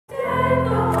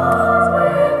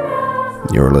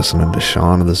You're listening to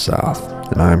Sean of the South,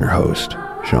 and I am your host,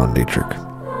 Sean Dietrich.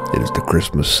 It is the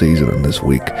Christmas season, and this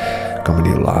week, coming to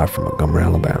you live from Montgomery,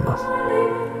 Alabama.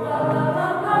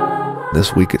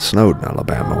 This week it snowed in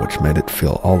Alabama, which made it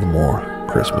feel all the more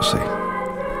Christmassy.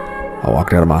 I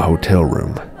walked out of my hotel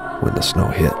room when the snow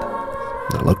hit,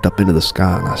 and I looked up into the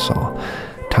sky and I saw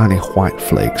tiny white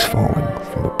flakes falling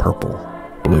from a purple,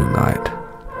 blue night,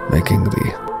 making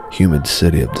the humid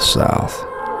city of the South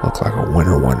look like a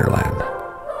winter wonderland.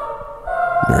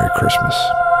 Merry Christmas.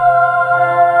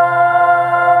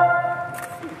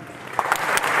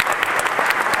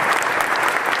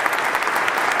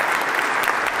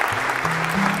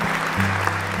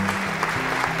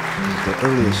 This is the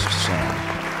earliest song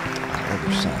I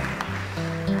ever sang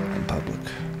in public.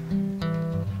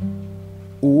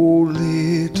 Oh,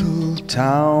 little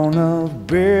town of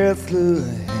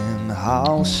Bethlehem,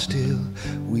 how still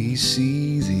we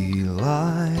see thee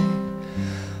lie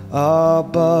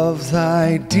above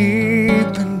thy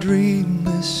deep and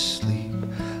dreamless sleep.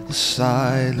 The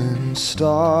silent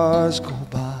stars go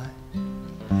by,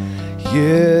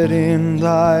 yet in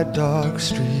thy dark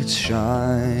streets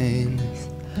shineth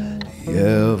the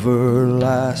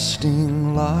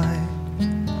everlasting light.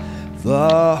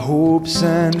 The hopes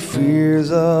and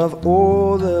fears of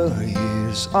all the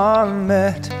years are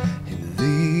met in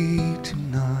thee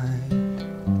tonight.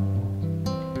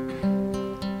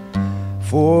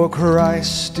 For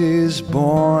Christ is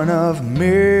born of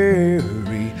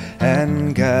Mary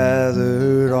and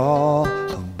gathered all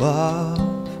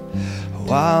above,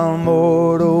 while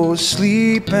mortals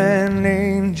sleep and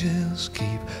angels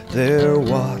keep their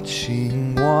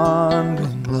watching,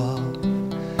 wondering love.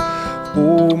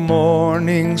 O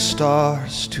morning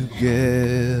stars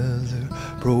together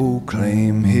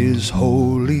proclaim his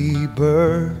holy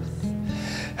birth,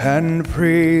 and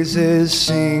praises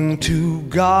sing to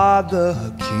God the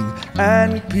King,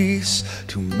 and peace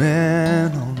to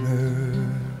men on earth.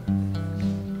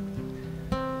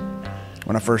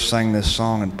 When I first sang this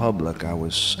song in public, I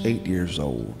was 8 years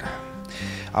old.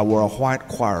 I wore a white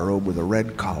choir robe with a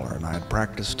red collar, and I had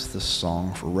practiced this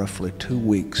song for roughly 2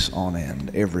 weeks on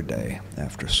end every day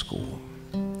after school.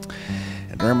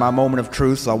 And during my moment of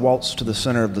truth, I waltzed to the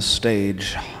center of the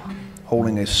stage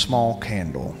holding a small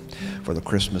candle for the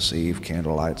Christmas Eve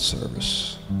candlelight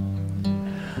service.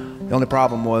 The only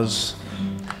problem was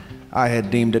I had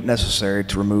deemed it necessary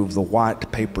to remove the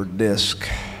white paper disc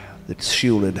that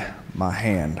shielded my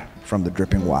hand from the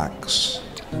dripping wax.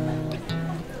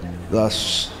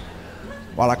 Thus,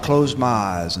 while I closed my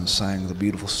eyes and sang the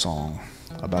beautiful song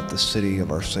about the city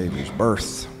of our Savior's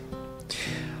birth,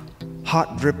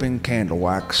 hot dripping candle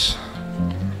wax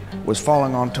was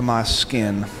falling onto my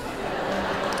skin,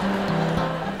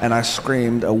 and I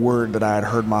screamed a word that I had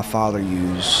heard my father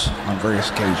use on various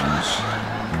occasions,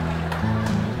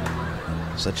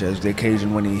 such as the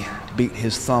occasion when he beat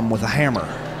his thumb with a hammer.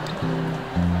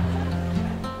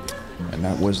 And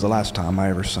that was the last time I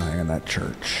ever sang in that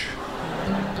church.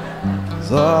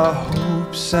 The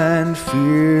hopes and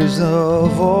fears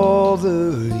of all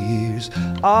the years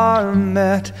are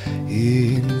met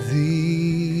in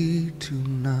thee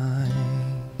tonight.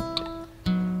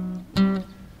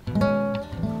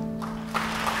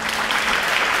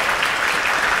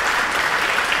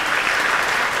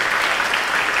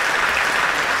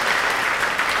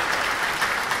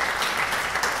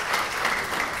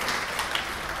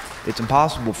 It's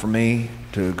impossible for me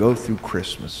to go through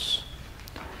Christmas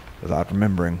without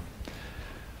remembering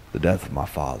the death of my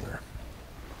father.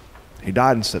 He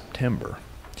died in September,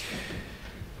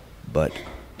 but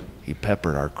he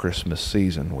peppered our Christmas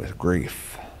season with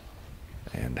grief.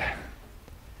 And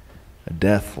a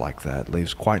death like that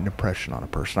leaves quite an impression on a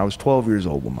person. I was 12 years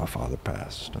old when my father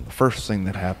passed, and the first thing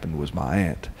that happened was my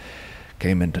aunt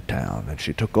came into town, and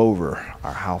she took over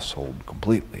our household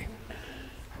completely.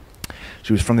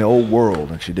 She was from the old world,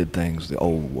 and she did things the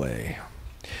old way.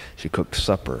 She cooked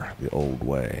supper the old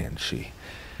way, and she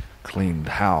cleaned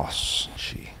the house,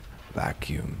 she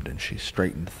vacuumed, and she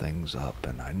straightened things up.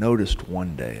 And I noticed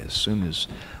one day, as soon as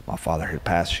my father had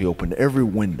passed, she opened every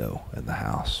window in the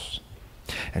house,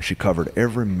 and she covered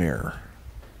every mirror,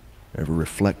 every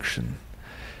reflection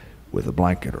with a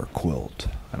blanket or a quilt.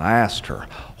 And I asked her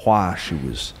why she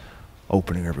was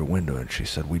opening every window, and she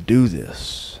said, "We do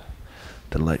this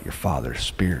to let your father's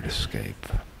spirit escape."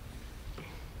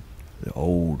 The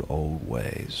old, old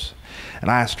ways.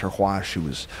 And I asked her why she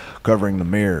was covering the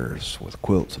mirrors with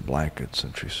quilts and blankets,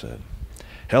 and she said,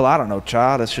 "Hell, I don't know,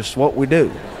 child, it's just what we do."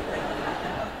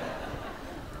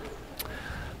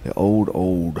 The old,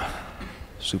 old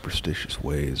superstitious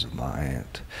ways of my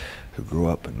aunt, who grew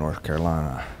up in North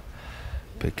Carolina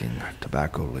picking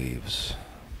tobacco leaves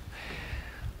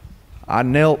I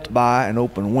knelt by an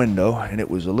open window, and it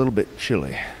was a little bit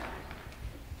chilly.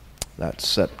 That's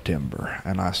September,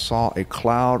 and I saw a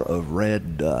cloud of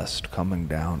red dust coming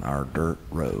down our dirt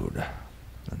road,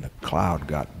 and the cloud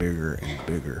got bigger and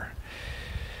bigger.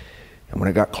 And when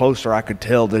it got closer, I could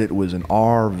tell that it was an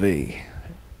RV,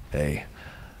 a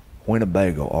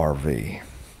Winnebago RV,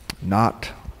 not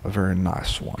a very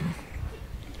nice one.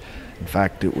 In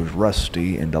fact, it was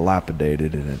rusty and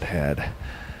dilapidated, and it had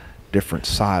different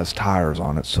sized tires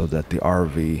on it so that the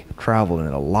RV traveled in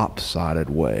a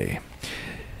lopsided way.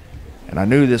 And I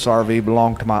knew this RV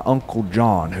belonged to my Uncle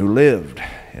John, who lived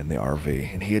in the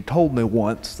RV. And he had told me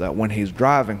once that when he's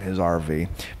driving his RV,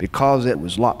 because it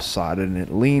was lopsided and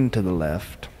it leaned to the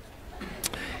left,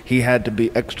 he had to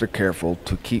be extra careful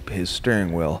to keep his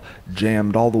steering wheel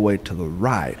jammed all the way to the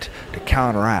right to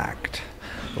counteract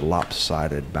the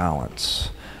lopsided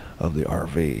balance of the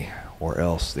RV, or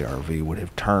else the RV would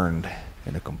have turned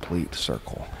in a complete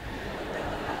circle.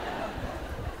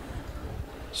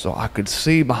 So I could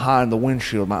see behind the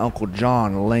windshield my Uncle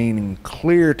John leaning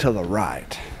clear to the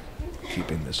right,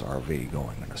 keeping this RV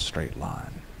going in a straight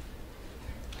line.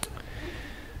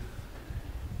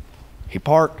 He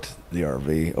parked the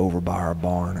RV over by our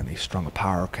barn, and he strung a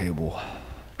power cable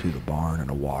to the barn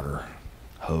and a water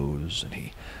hose, and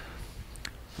he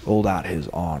rolled out his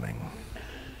awning,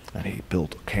 and he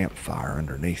built a campfire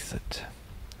underneath it.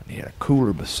 He had a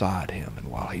cooler beside him,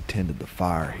 and while he tended the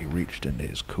fire, he reached into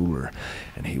his cooler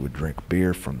and he would drink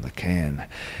beer from the can.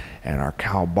 And our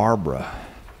cow Barbara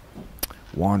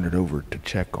wandered over to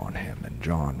check on him, and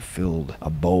John filled a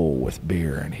bowl with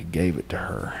beer and he gave it to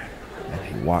her, and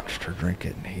he watched her drink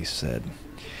it, and he said,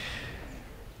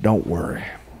 "Don't worry,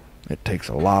 it takes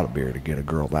a lot of beer to get a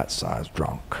girl that size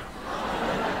drunk."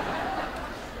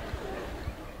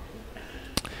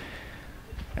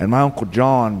 And my Uncle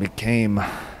John became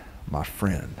my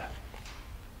friend.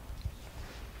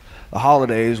 The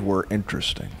holidays were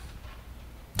interesting.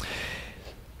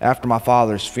 After my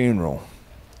father's funeral,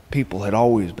 people had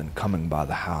always been coming by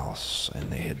the house, and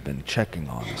they had been checking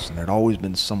on us, and there'd always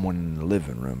been someone in the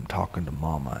living room talking to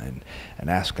Mama and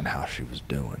asking how she was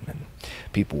doing, and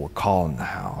people were calling the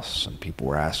house, and people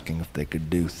were asking if they could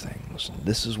do things. And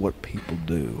this is what people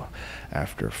do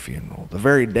after a funeral. The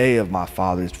very day of my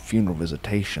father's funeral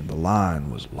visitation, the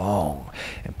line was long,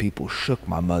 and people shook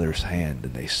my mother's hand,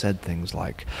 and they said things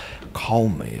like, "Call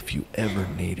me if you ever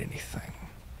need anything."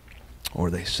 Or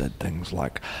they said things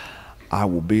like, "I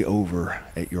will be over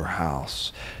at your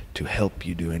house to help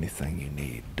you do anything you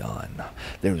need done."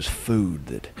 There was food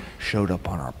that showed up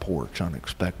on our porch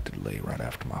unexpectedly right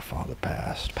after my father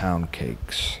passed. Pound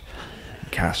cakes,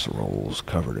 and casseroles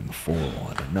covered in foil,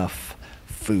 and enough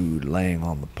food laying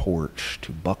on the porch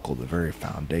to buckle the very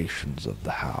foundations of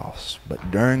the house. But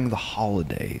during the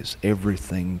holidays,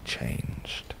 everything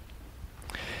changed.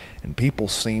 And people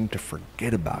seemed to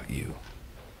forget about you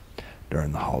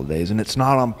during the holidays, and it's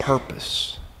not on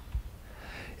purpose.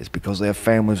 It's because they have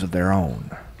families of their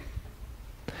own,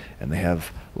 and they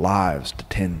have lives to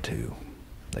tend to.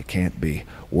 They can't be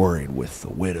worried with the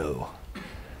widow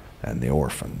and the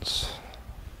orphans.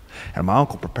 And my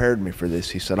uncle prepared me for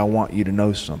this. He said, "I want you to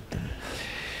know something.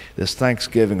 This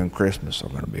Thanksgiving and Christmas are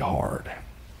going to be hard.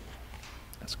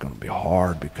 It's going to be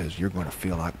hard because you're going to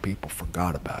feel like people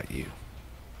forgot about you.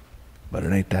 But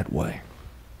it ain't that way.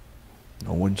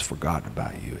 No one's forgotten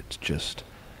about you. It's just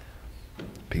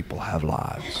people have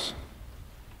lives."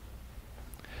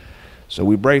 So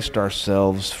we braced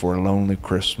ourselves for a lonely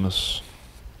Christmas.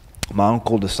 My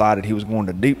uncle decided he was going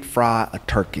to deep fry a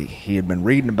turkey. He had been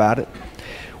reading about it.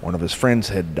 One of his friends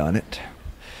had done it.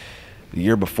 The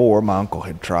year before, my uncle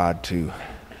had tried to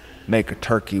make a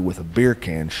turkey with a beer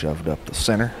can shoved up the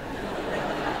center.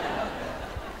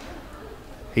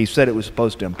 He said it was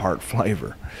supposed to impart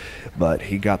flavor, but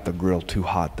he got the grill too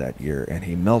hot that year, and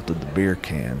he melted the beer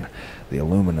can. The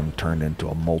aluminum turned into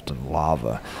a molten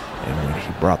lava, and when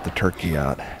he brought the turkey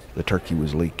out, the turkey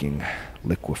was leaking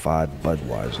liquefied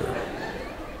Budweiser.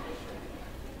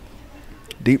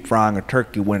 Deep frying a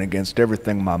turkey went against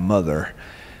everything my mother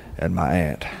and my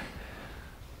aunt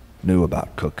knew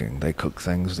about cooking. They cooked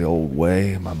things the old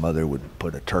way. My mother would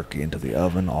put a turkey into the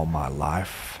oven all my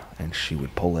life, and she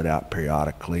would pull it out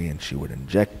periodically, and she would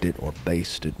inject it or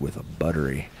baste it with a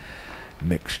buttery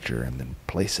mixture and then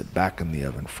place it back in the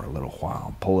oven for a little while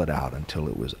and pull it out until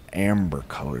it was amber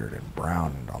colored and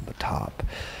browned on the top.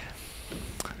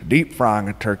 Deep frying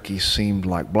a turkey seemed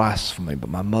like blasphemy, but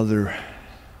my mother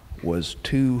was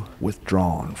too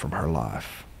withdrawn from her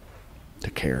life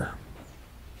to care.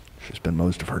 She spent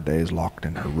most of her days locked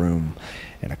in her room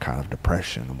in a kind of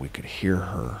depression, and we could hear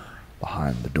her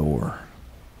behind the door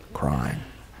crying.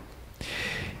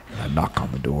 And I'd knock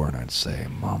on the door and I'd say,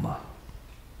 "Mama,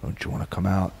 don't you want to come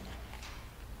out?"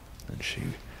 And she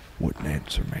wouldn't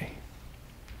answer me.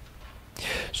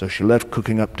 So she left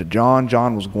cooking up to John.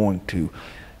 John was going to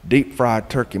deep fry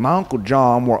turkey. My Uncle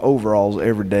John wore overalls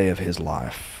every day of his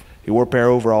life. He wore a pair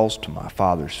of overalls to my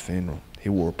father's funeral. He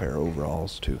wore a pair of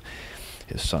overalls to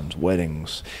his son's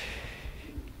weddings.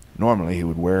 Normally he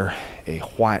would wear a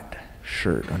white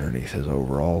shirt underneath his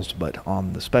overalls, but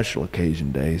on the special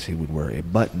occasion days he would wear a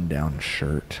button-down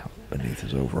shirt beneath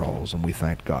his overalls, and we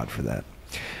thanked God for that,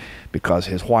 because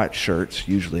his white shirts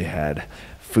usually had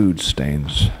food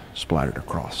stains splattered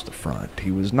across the front.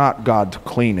 He was not God's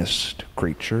cleanest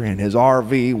creature, and his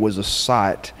RV was a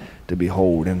sight to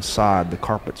behold. Inside, the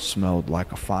carpet smelled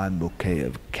like a fine bouquet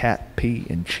of cat pee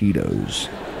and Cheetos.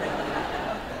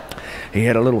 He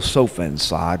had a little sofa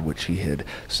inside, which he had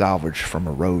salvaged from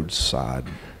a roadside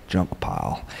junk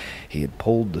pile. He had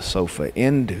pulled the sofa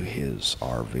into his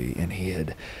RV, and he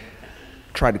had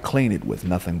tried to clean it with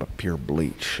nothing but pure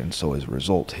bleach, and so as a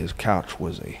result, his couch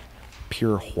was a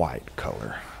pure white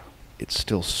color. It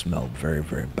still smelled very,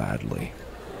 very badly.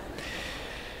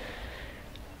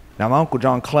 Now, my Uncle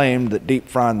John claimed that deep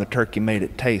frying the turkey made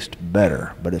it taste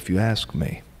better, but if you ask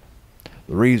me,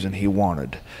 the reason he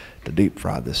wanted to deep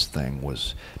fry this thing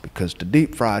was because to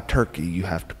deep fry a turkey, you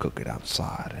have to cook it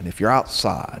outside. And if you're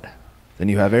outside, then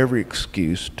you have every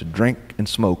excuse to drink and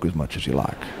smoke as much as you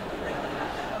like.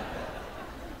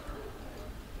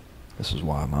 This is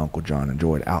why my Uncle John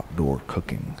enjoyed outdoor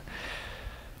cooking.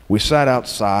 We sat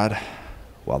outside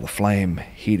while the flame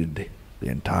heated the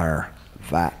entire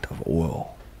vat of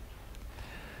oil.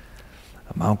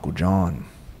 And my Uncle John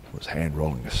was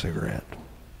hand-rolling a cigarette.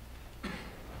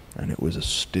 And it was a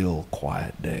still,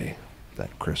 quiet day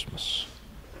that Christmas.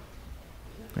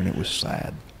 And it was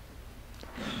sad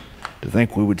to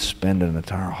think we would spend an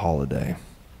entire holiday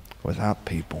without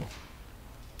people,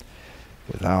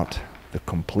 without the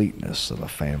completeness of a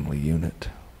family unit.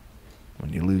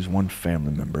 When you lose one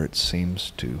family member, it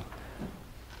seems to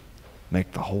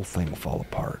make the whole thing fall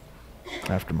apart.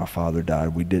 After my father died,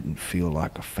 we didn't feel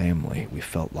like a family. We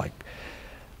felt like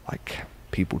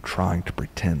people trying to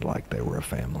pretend like they were a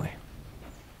family.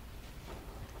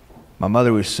 My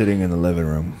mother was sitting in the living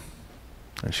room,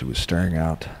 and she was staring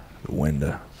out the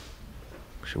window.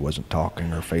 She wasn't talking.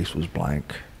 Her face was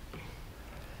blank.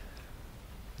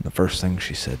 And the first thing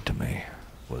she said to me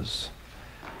was,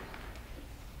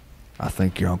 "I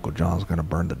think your Uncle John's going to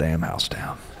burn the damn house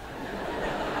down."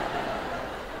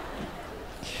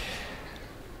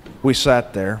 We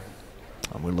sat there,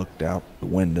 and we looked out the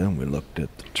window, and we looked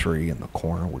at the tree in the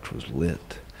corner, which was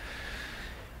lit.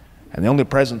 And the only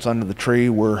presents under the tree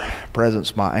were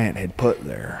presents my aunt had put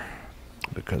there,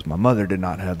 because my mother did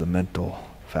not have the mental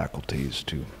faculties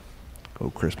to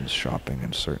go Christmas shopping,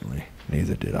 and certainly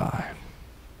neither did I.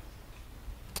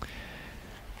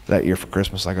 That year for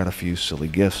Christmas, I got a few silly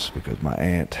gifts because my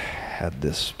aunt had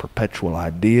this perpetual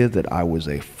idea that I was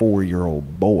a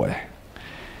 4-year-old boy,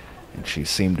 and she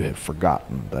seemed to have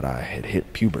forgotten that I had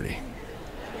hit puberty.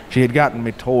 She had gotten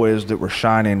me toys that were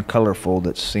shiny and colorful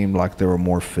that seemed like they were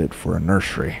more fit for a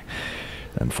nursery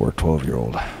than for a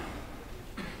 12-year-old.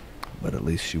 But at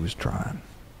least she was trying.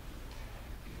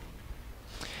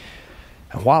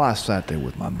 And while I sat there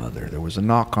with my mother, there was a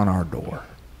knock on our door.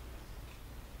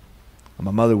 And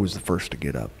my mother was the first to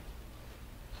get up.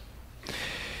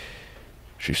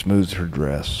 She smoothed her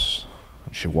dress,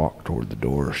 and she walked toward the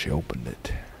door. She opened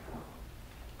it.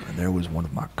 And there was one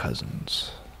of my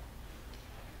cousins.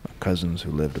 My cousins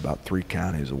who lived about 3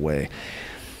 counties away.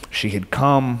 She had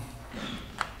come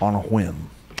on a whim,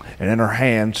 and in her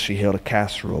hands she held a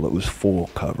casserole that was full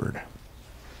covered.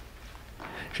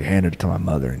 She handed it to my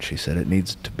mother, and she said, "It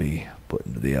needs to be put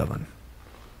into the oven."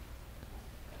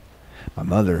 My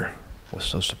mother was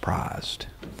so surprised,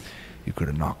 you could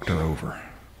have knocked her over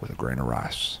with a grain of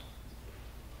rice.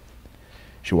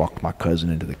 She walked my cousin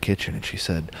into the kitchen, and she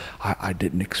said, I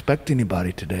didn't expect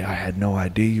anybody today. I had no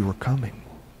idea you were coming."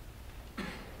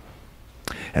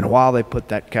 And while they put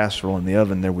that casserole in the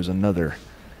oven, there was another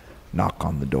knock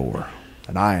on the door.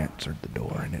 And I answered the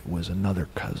door, and it was another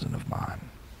cousin of mine.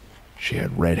 She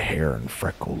had red hair and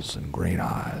freckles and green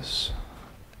eyes.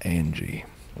 Angie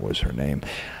was her name.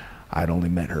 I'd only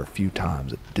met her a few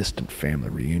times at distant family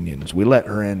reunions. We let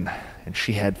her in, and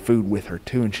she had food with her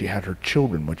too, and she had her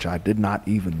children, which I did not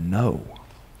even know.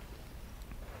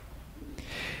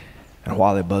 And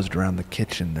while they buzzed around the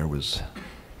kitchen, there was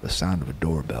the sound of a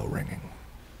doorbell ringing.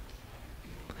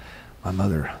 My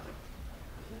mother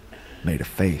made a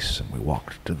face, and we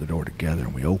walked to the door together,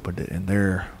 and we opened it, and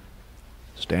there,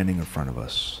 standing in front of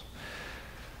us,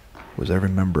 was every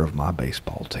member of my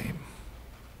baseball team.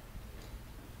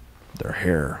 Their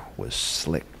hair was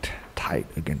slicked tight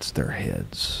against their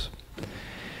heads.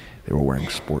 They were wearing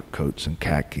sport coats and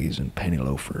khakis and penny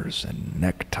loafers and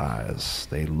neckties.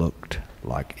 They looked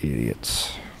like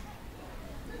idiots.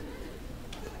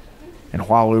 And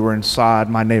while we were inside,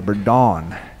 my neighbor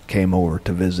Don came over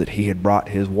to visit. He had brought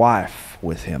his wife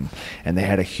with him, and they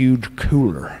had a huge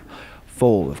cooler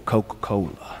full of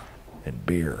Coca-Cola and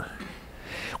beer.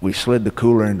 We slid the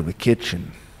cooler into the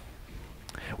kitchen.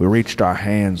 We reached our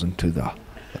hands into the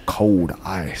cold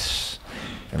ice,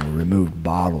 and we removed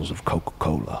bottles of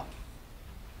Coca-Cola.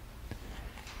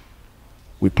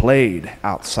 We played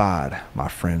outside, my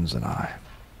friends and I,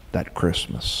 that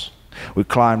Christmas. We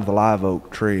climbed the live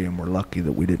oak tree, and we're lucky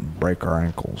that we didn't break our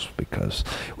ankles, because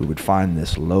we would find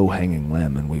this low-hanging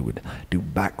limb and we would do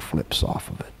backflips off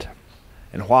of it.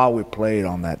 And while we played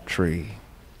on that tree,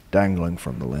 dangling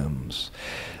from the limbs,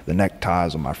 the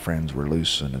neckties of my friends were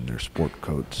loosened and their sport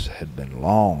coats had been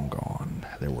long gone.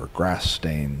 There were grass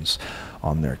stains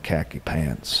on their khaki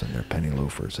pants, and their penny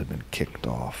loafers had been kicked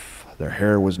off. Their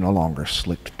hair was no longer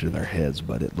slicked to their heads,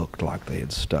 but it looked like they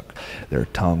had stuck their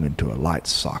tongue into a light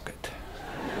socket.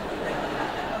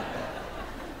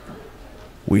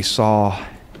 We saw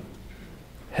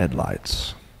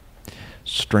headlights,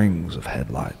 strings of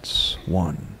headlights,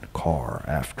 one car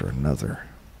after another.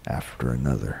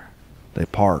 They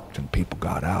parked and people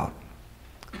got out.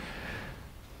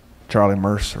 Charlie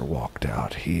Mercer walked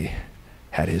out. He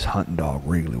had his hunting dog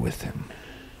Wrigley with him.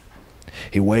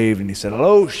 He waved and he said,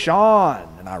 "Hello, Sean."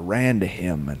 And I ran to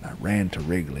him and I ran to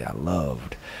Wrigley. I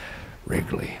loved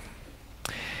Wrigley.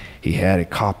 He had a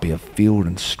copy of Field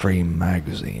and Stream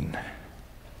magazine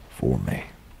for me.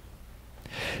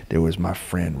 There was my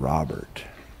friend Robert.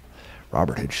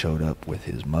 Robert had showed up with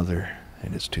his mother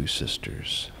and his two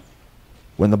sisters.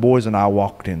 When the boys and I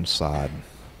walked inside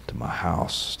to my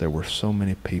house, there were so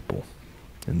many people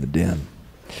in the den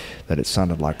that it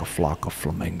sounded like a flock of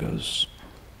flamingos.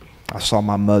 I saw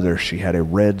my mother. She had a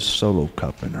red Solo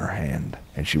cup in her hand,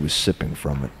 and she was sipping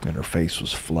from it, and her face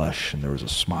was flush, and there was a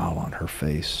smile on her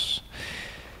face.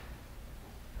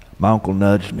 My uncle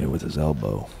nudged me with his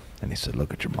elbow, and he said,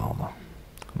 "Look at your mama."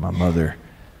 My mother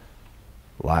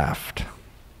laughed.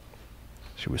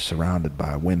 She was surrounded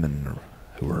by women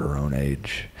who were her own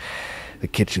age. The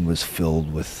kitchen was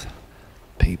filled with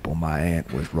people. My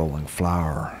aunt was rolling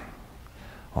flour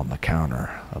on the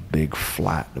counter, a big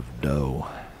flat of dough,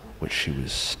 which she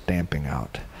was stamping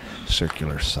out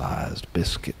circular-sized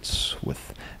biscuits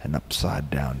with an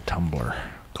upside-down tumbler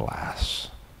glass.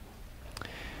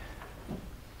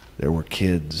 There were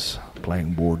kids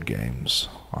playing board games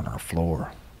on our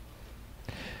floor.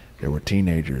 There were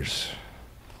teenagers.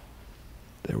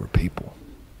 There were people.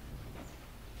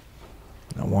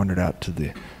 I wandered out to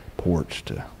the porch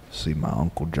to see my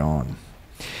Uncle John.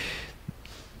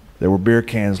 There were beer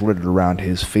cans littered around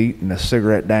his feet and a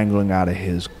cigarette dangling out of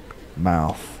his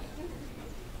mouth.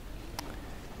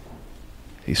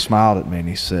 He smiled at me and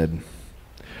he said,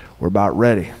 "We're about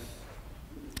ready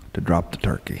to drop the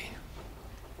turkey."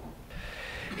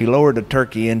 He lowered the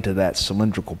turkey into that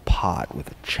cylindrical pot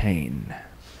with a chain.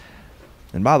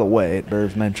 And by the way, it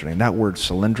bears mentioning, that word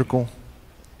cylindrical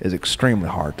is extremely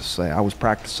hard to say. I was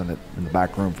practicing it in the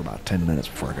back room for about 10 minutes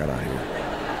before I got out here.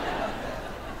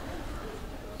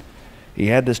 He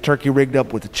had this turkey rigged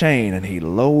up with a chain, and he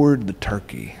lowered the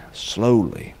turkey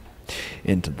slowly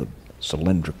into the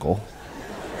cylindrical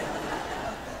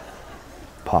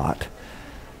pot.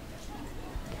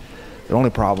 The only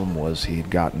problem was he had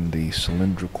gotten the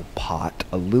cylindrical pot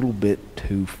a little bit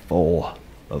too full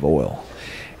of oil.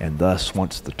 And thus,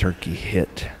 once the turkey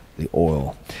hit the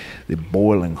oil, the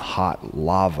boiling hot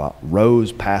lava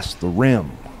rose past the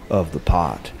rim of the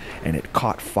pot, and it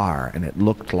caught fire, and it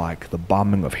looked like the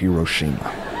bombing of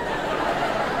Hiroshima.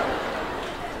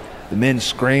 The men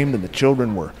screamed, and the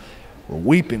children were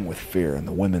weeping with fear, and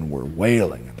the women were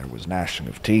wailing, and there was gnashing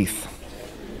of teeth.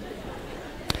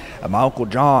 And my Uncle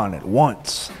John at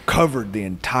once covered the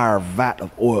entire vat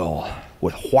of oil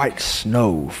with white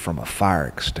snow from a fire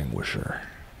extinguisher.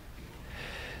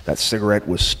 That cigarette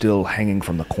was still hanging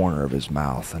from the corner of his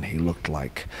mouth, and he looked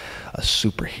like a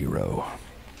superhero.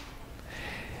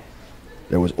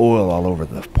 There was oil all over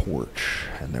the porch,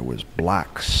 and there was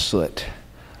black soot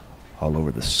all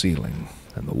over the ceiling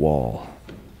and the wall.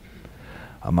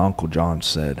 My Uncle John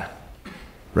said,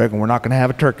 "Reckon we're not going to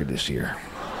have a turkey this year."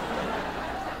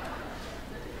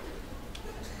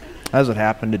 As it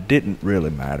happened, it didn't really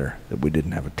matter that we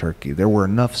didn't have a turkey. There were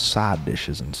enough side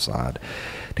dishes inside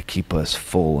to keep us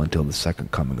full until the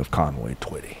second coming of Conway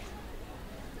Twitty.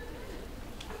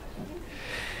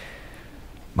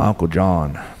 My Uncle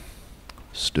John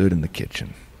stood in the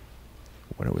kitchen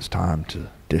when it was time to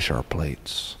dish our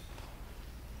plates.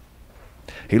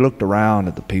 He looked around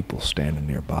at the people standing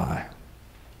nearby,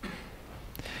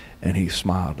 and he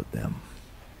smiled at them.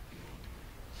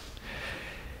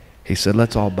 He said,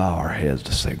 "Let's all bow our heads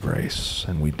to say grace,"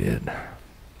 and we did.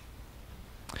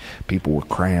 People were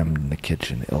crammed in the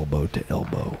kitchen, elbow to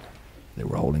elbow. They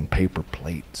were holding paper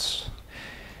plates.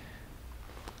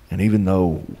 And even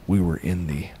though we were in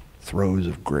the throes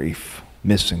of grief,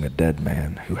 missing a dead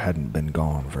man who hadn't been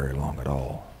gone very long at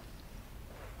all,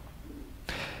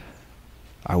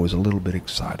 I was a little bit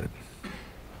excited.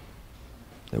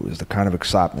 It was the kind of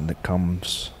excitement that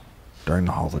comes during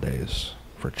the holidays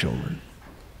for children.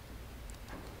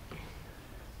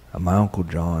 And my Uncle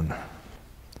John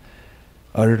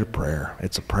uttered a prayer.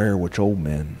 It's a prayer which old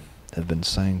men have been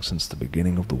saying since the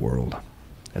beginning of the world.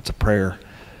 It's a prayer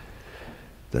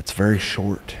that's very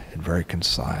short and very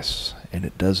concise, and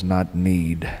it does not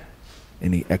need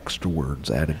any extra words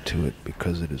added to it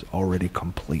because it is already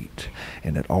complete,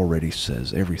 and it already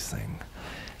says everything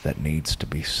that needs to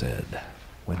be said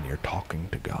when you're talking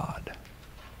to God.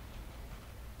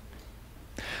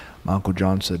 My Uncle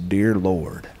John said, "Dear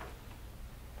Lord,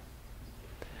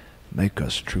 make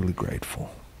us truly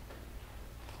grateful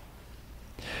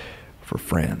for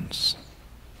friends,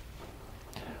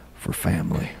 for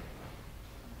family,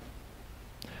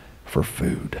 for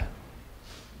food.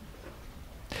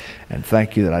 And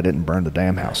thank you that I didn't burn the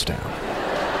damn house down."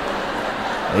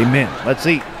 Amen. Let's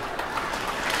eat.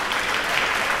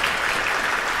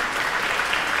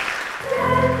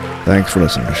 Thanks for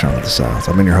listening to Sean of the South.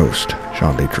 I'm your host,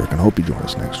 Sean Dietrich, and hope you join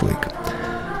us next week.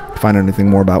 To find out anything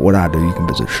more about what I do, you can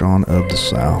visit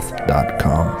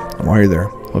seanofthesouth.com. And while you're there,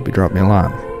 hope you drop me a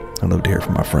line. I'd love to hear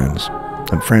from my friends.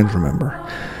 And friends, remember,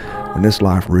 when this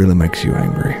life really makes you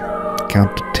angry,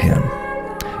 count to 10.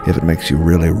 If it makes you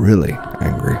really, really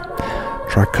angry,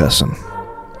 try cussing.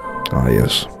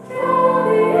 Adios.